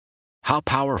How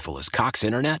powerful is Cox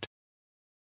Internet?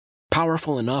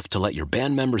 Powerful enough to let your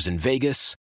band members in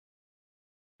Vegas,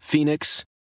 Phoenix,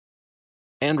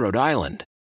 and Rhode Island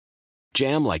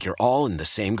jam like you're all in the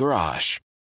same garage.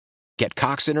 Get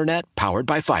Cox Internet powered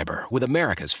by fiber with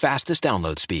America's fastest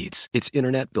download speeds. It's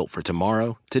internet built for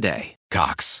tomorrow, today.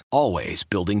 Cox, always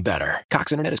building better.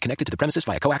 Cox Internet is connected to the premises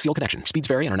via coaxial connection. Speeds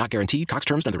vary and are not guaranteed. Cox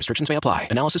terms and other restrictions may apply.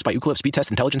 Analysis by Ookla Speed Test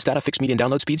Intelligence Data. Fixed median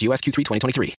download speeds. US Q3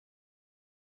 2023.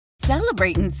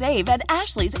 Celebrate and save at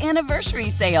Ashley's Anniversary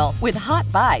Sale. With Hot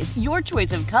Buys, your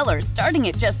choice of colors starting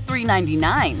at just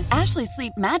 $3.99. Ashley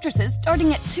Sleep mattresses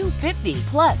starting at $2.50.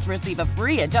 Plus, receive a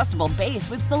free adjustable base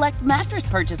with select mattress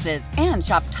purchases. And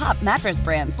shop top mattress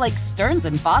brands like Stearns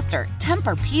 & Foster,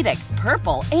 Tempur-Pedic,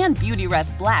 Purple, and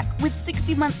Beautyrest Black with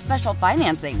 60-month special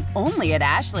financing. Only at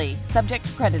Ashley. Subject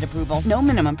to credit approval. No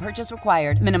minimum purchase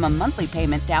required. Minimum monthly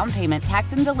payment, down payment,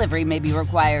 tax, and delivery may be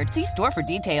required. See store for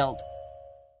details.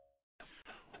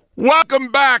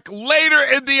 Welcome back. Later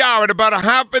in the hour, in about a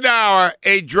half an hour,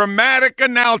 a dramatic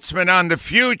announcement on the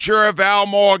future of Al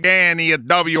Morganti at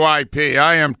WIP.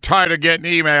 I am tired of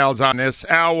getting emails on this.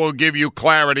 Al will give you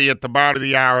clarity at the bottom of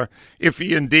the hour if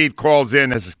he indeed calls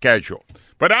in as scheduled.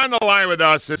 But on the line with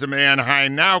us is a man I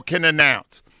now can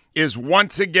announce is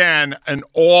once again an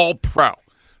all-pro,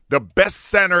 the best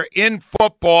center in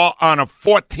football on a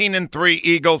 14-3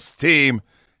 Eagles team,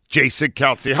 Jason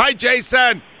Kelce. Hi,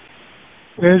 Jason.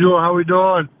 Angelo, how we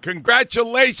doing?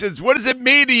 Congratulations. What does it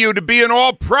mean to you to be an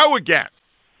all-pro again?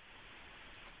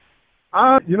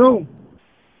 I don't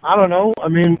know. I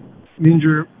mean, it means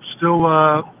you're still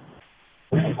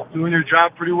doing your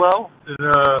job pretty well.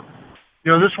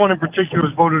 This one in particular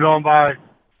was voted on by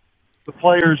the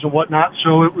players and whatnot,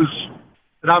 so it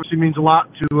obviously means a lot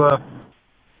to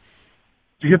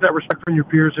get that respect from your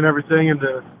peers and everything, and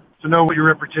to know what your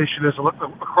reputation is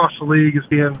across the league as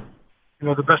being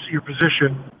the best of your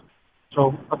position.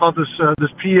 So I thought this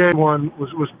PA one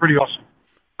was pretty awesome.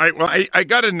 All right, well, I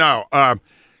got to know.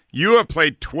 You have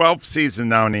played 12 seasons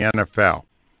now in the NFL.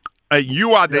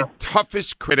 You are the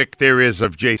toughest critic there is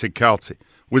of Jason Kelce.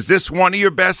 Was this one of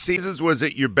your best seasons? Was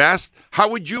it your best? How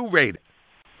would you rate it?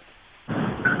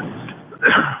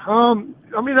 I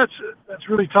mean, that's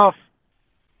really tough.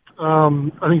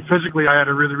 I think physically I had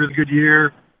a really, really good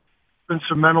year. Been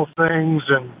some mental things,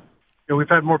 and we've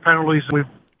had more penalties than we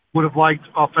would have liked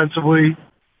offensively,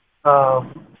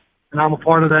 and I'm a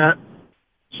part of that.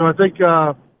 So I think,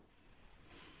 I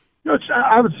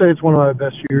would say it's one of my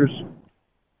best years.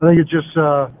 I think it's just,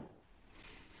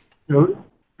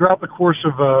 throughout the course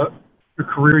of your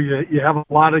career, you have a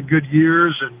lot of good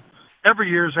years, and every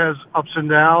year has ups and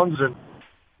downs. And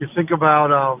you think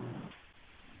about,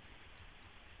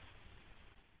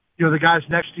 the guys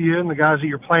next to you and the guys that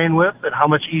you're playing with, and how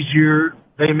much easier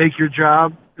they make your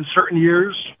job in certain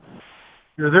years.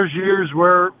 There's years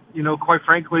where, quite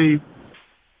frankly,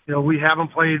 we haven't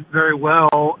played very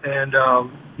well, and,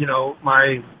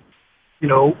 my,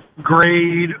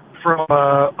 grade from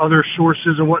other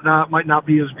sources and whatnot might not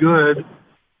be as good,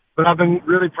 but I've been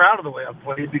really proud of the way I've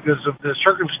played because of the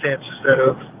circumstances that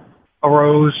have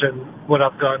arose and what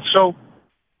I've done. So,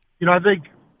 I think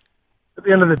at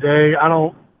the end of the day, I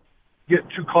don't get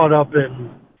too caught up in,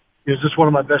 is this one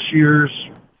of my best years?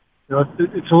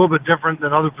 It's a little bit different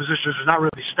than other positions. There's not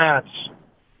really stats.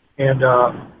 And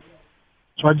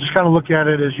so I just kind of look at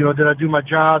it as, did I do my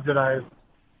job?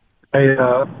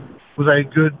 Was I a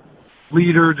good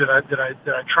leader? Did I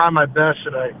try my best?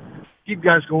 Did I keep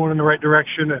guys going in the right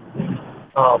direction? And,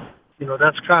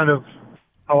 that's kind of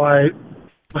how I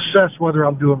assess whether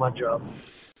I'm doing my job.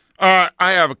 I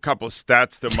have a couple of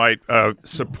stats that might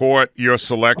support your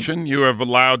selection. You have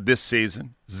allowed this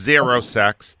season 0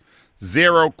 sacks,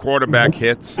 0 quarterback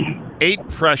hits, 8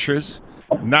 pressures,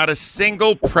 not a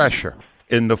single pressure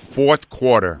in the fourth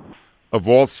quarter of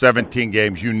all 17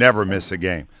 games. You never miss a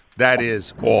game. That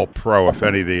is all pro, if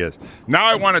anything is. Now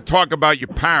I want to talk about your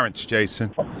parents,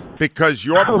 Jason, because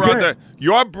your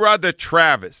brother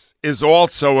Travis is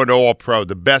also an all pro,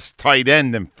 the best tight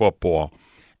end in football.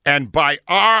 And by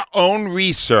our own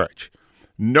research,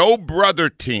 no brother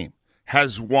team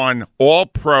has won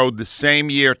all-pro the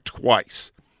same year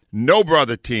twice. No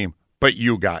brother team but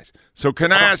you guys. So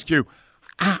can I ask you,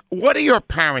 what are your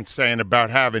parents saying about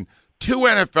having 2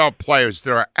 NFL players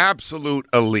that are absolute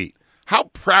elite? How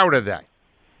proud are they?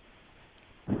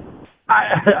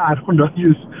 I don't know.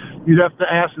 You'd have to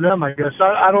ask them, I guess.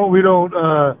 We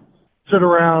don't sit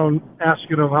around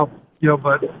asking them how,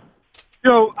 but,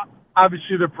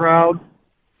 obviously they're proud.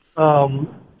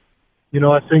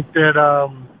 I think that,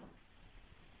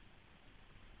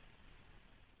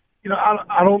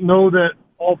 I don't know that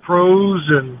all pros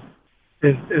and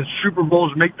and Super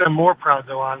Bowls make them more proud,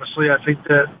 though, honestly. I think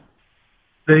that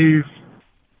they're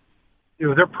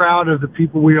proud of the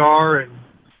people we are, and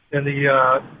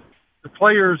the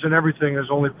players and everything is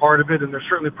only part of it, and they're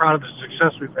certainly proud of the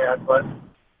success we've had. But,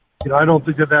 I don't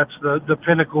think that that's the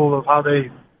pinnacle of how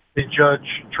they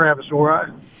judge Travis or I.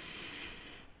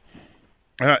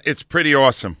 It's pretty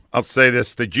awesome. I'll say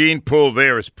this. The gene pool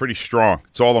there is pretty strong.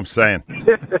 That's all I'm saying.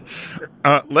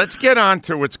 Let's get on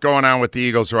to what's going on with the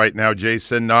Eagles right now,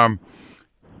 Jason.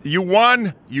 You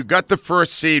won. You got the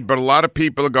first seed, but a lot of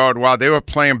people are going, wow, they were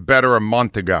playing better a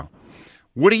month ago.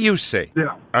 What do you see?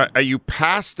 Yeah. Are you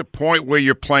past the point where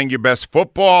you're playing your best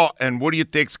football, and what do you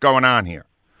think's going on here?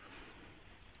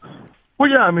 Well,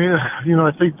 yeah, I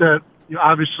think that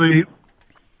obviously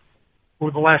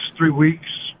over the last 3 weeks,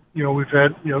 we've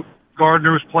had,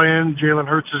 Gardner was playing, Jalen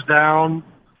Hurts is down.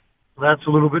 That's a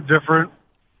little bit different,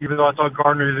 even though I thought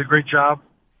Gardner did a great job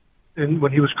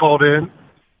when he was called in.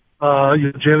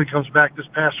 Jalen comes back this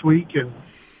past week, and,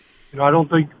 I don't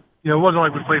think, it wasn't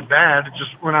like we played bad. It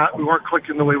just we weren't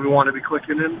clicking the way we wanted to be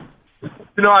clicking. And,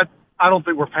 I don't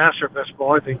think we're past our best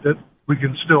ball. I think that we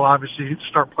can still obviously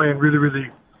start playing really,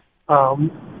 really, really,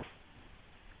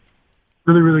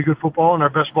 really good football and our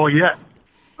best ball yet.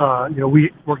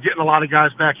 We're getting a lot of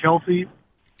guys back healthy.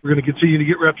 We're going to continue to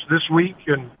get reps this week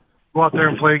and go out there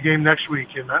and play a game next week.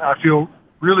 And I feel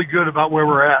really good about where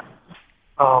we're at.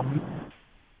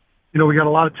 We got a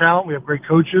lot of talent. We have great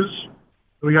coaches.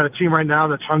 We got a team right now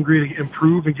that's hungry to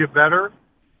improve and get better.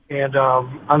 And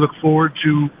I look forward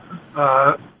to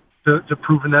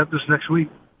proving that this next week.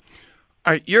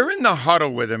 All right, you're in the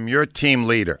huddle with him. You're a team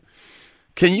leader.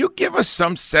 Can you give us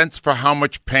some sense for how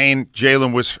much pain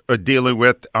Jalen was dealing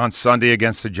with on Sunday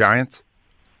against the Giants?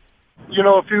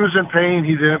 If he was in pain,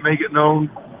 he didn't make it known,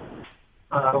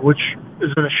 which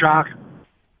has been a shock.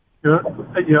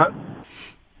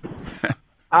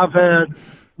 I've had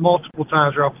multiple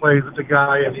times where I've played with the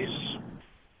guy and he's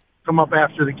come up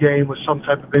after the game with some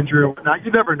type of injury or whatnot.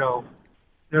 You never know.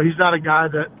 He's not a guy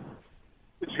that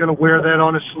is going to wear that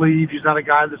on his sleeve. He's not a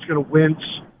guy that's going to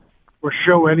wince or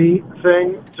show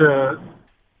anything to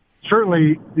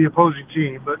certainly the opposing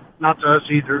team, but not to us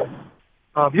either.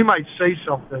 He might say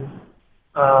something,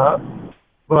 but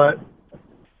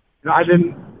I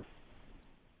didn't.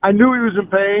 I knew he was in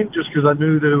pain just because I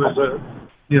knew that it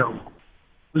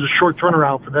was a short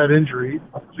turnaround for that injury,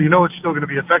 so it's still going to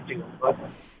be affecting him. But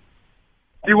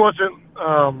he wasn't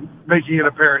making it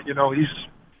apparent.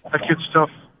 That kid's tough,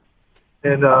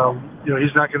 and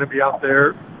he's not going to be out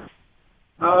there.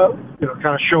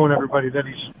 Kind of showing everybody that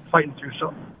he's fighting through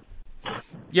something.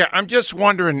 Yeah, I'm just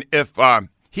wondering if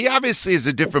he obviously is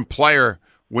a different player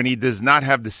when he does not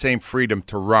have the same freedom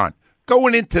to run.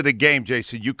 Going into the game,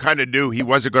 Jason, you kind of knew he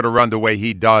wasn't going to run the way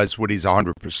he does when he's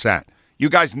 100%. You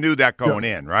guys knew that going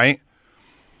in, right?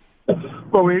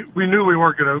 Well, we knew we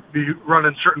weren't going to be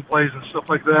running certain plays and stuff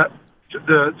like that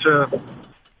to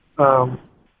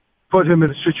put him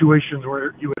in situations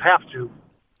where you would have to.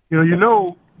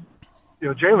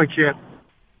 Jalen can't.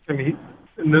 In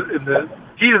the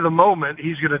heat of the moment,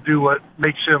 he's going to do what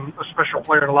makes him a special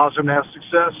player and allows him to have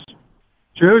success.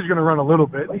 So he's going to run a little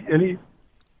bit, and he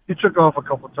took off a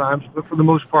couple of times, but for the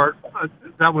most part,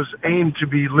 that was aimed to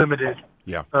be limited.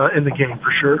 Yeah. In the game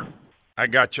for sure. I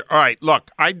got you. All right,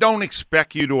 look, I don't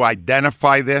expect you to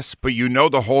identify this, but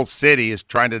the whole city is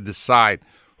trying to decide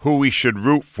who we should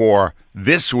root for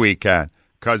this weekend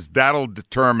because that'll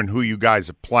determine who you guys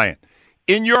are playing.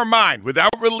 In your mind,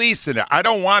 without releasing it, I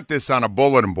don't want this on a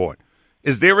bulletin board.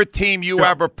 Is there a team you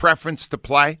have a preference to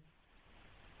play?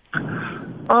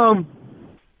 Not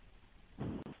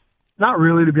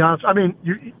really, to be honest.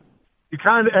 You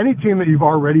kind of any team that you've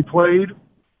already played,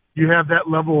 you have that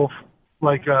level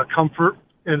of comfort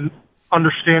in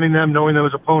understanding them, knowing them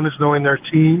as opponents, knowing their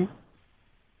team.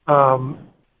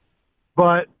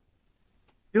 But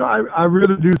I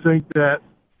really do think that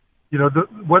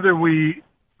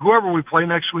whoever we play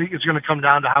next week, it's going to come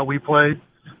down to how we play.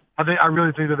 I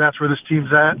really think that that's where this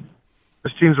team's at.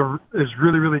 This team is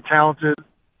really, really talented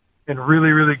and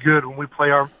really, really good when we play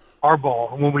our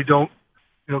ball and when we don't,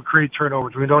 create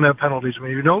turnovers, when we don't have penalties,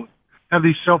 when we don't have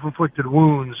these self-inflicted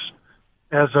wounds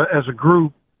as a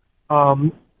group.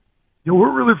 We're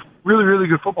really, really, really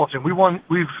good football team. We're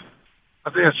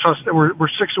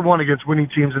 6-1 against winning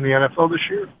teams in the NFL this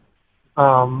year.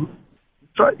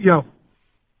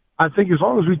 I think as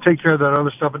long as we take care of that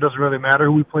other stuff, it doesn't really matter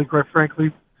who we play, quite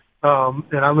frankly. And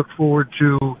I look forward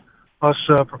to us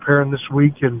preparing this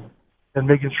week and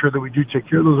making sure that we do take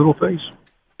care of those little things.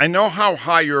 I know how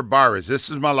high your bar is. This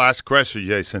is my last question,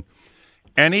 Jason.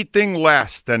 Anything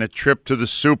less than a trip to the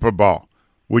Super Bowl,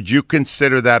 would you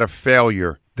consider that a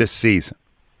failure this season?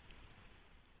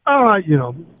 You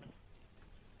know,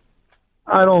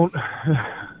 I don't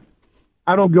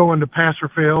go into pass or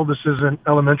fail. This isn't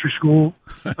elementary school.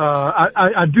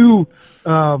 I do.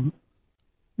 You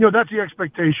know, that's the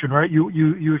expectation, right?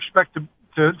 You expect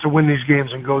to win these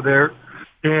games and go there,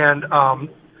 and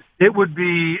it would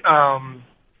be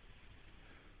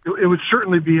it would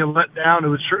certainly be a letdown. It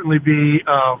would certainly be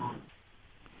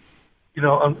you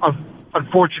know,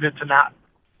 unfortunate to not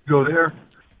go there.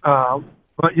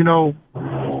 But you know,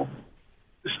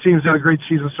 this team's had a great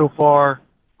season so far.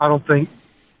 I don't think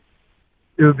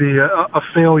it would be a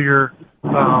failure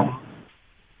in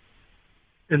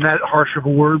that harsh of a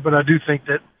word, but I do think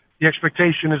that the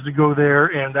expectation is to go there,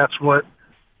 and that's what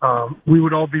we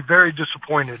would all be very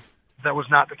disappointed if that was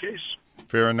not the case.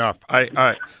 Fair enough.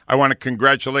 I want to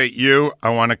congratulate you.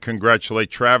 I want to congratulate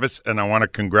Travis, and I want to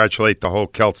congratulate the whole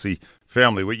Kelsey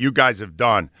family. What you guys have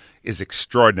done is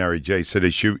extraordinary, Jason.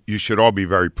 You should all be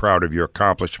very proud of your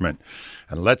accomplishment.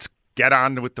 And let's get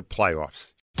on with the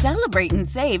playoffs. Celebrate and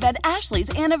save at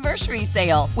Ashley's Anniversary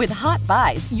Sale. With Hot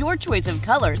Buys, your choice of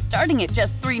colors starting at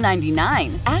just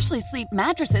 $3.99. Ashley Sleep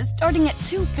mattresses starting at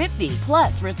 $2.50.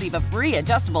 Plus, receive a free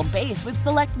adjustable base with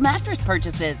select mattress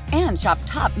purchases. And shop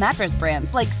top mattress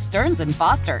brands like Stearns &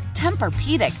 Foster,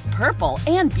 Tempur-Pedic, Purple,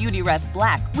 and Beautyrest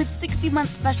Black with 60-month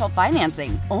special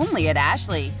financing. Only at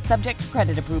Ashley. Subject to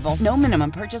credit approval. No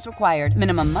minimum purchase required.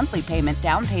 Minimum monthly payment,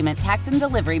 down payment, tax, and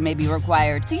delivery may be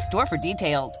required. See store for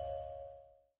details.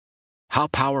 How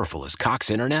powerful is Cox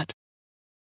Internet?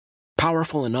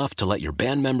 Powerful enough to let your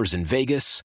band members in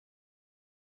Vegas,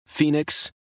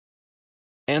 Phoenix,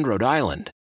 and Rhode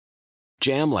Island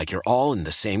jam like you're all in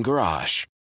the same garage.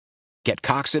 Get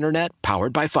Cox Internet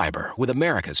powered by fiber with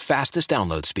America's fastest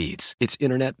download speeds. It's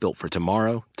internet built for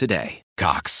tomorrow, today.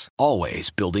 Cox, always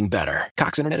building better.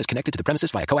 Cox Internet is connected to the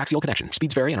premises via coaxial connection.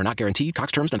 Speeds vary and are not guaranteed.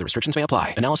 Cox terms and other restrictions may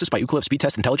apply. Analysis by Ookla Speed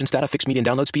Test Intelligence Data. Fixed median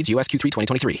download speeds. US Q3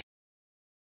 2023.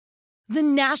 The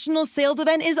national sales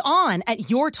event is on at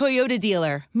your Toyota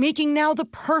dealer, making now the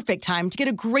perfect time to get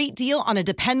a great deal on a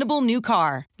dependable new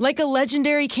car. Like a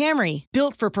legendary Camry,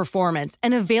 built for performance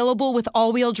and available with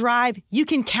all-wheel drive, you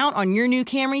can count on your new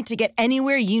Camry to get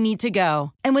anywhere you need to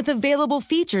go. And with available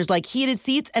features like heated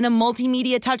seats and a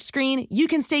multimedia touchscreen, you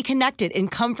can stay connected in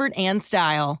comfort and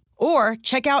style. Or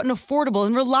check out an affordable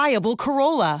and reliable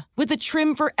Corolla with a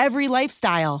trim for every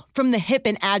lifestyle, from the hip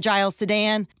and agile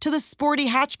sedan to the sporty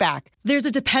hatchback. There's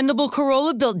a dependable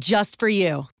Corolla built just for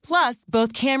you. Plus,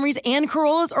 both Camrys and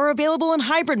Corollas are available in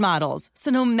hybrid models, so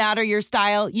no matter your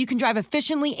style, you can drive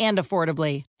efficiently and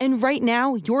affordably. And right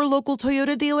now, your local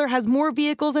Toyota dealer has more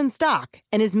vehicles in stock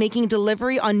and is making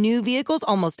delivery on new vehicles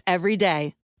almost every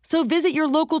day. So visit your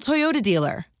local Toyota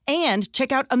dealer. And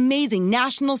check out amazing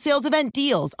national sales event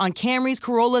deals on Camrys,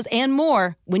 Corollas, and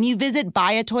more when you visit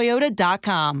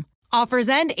buyatoyota.com. Offers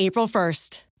end April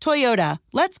 1st. Toyota,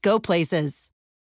 let's go places.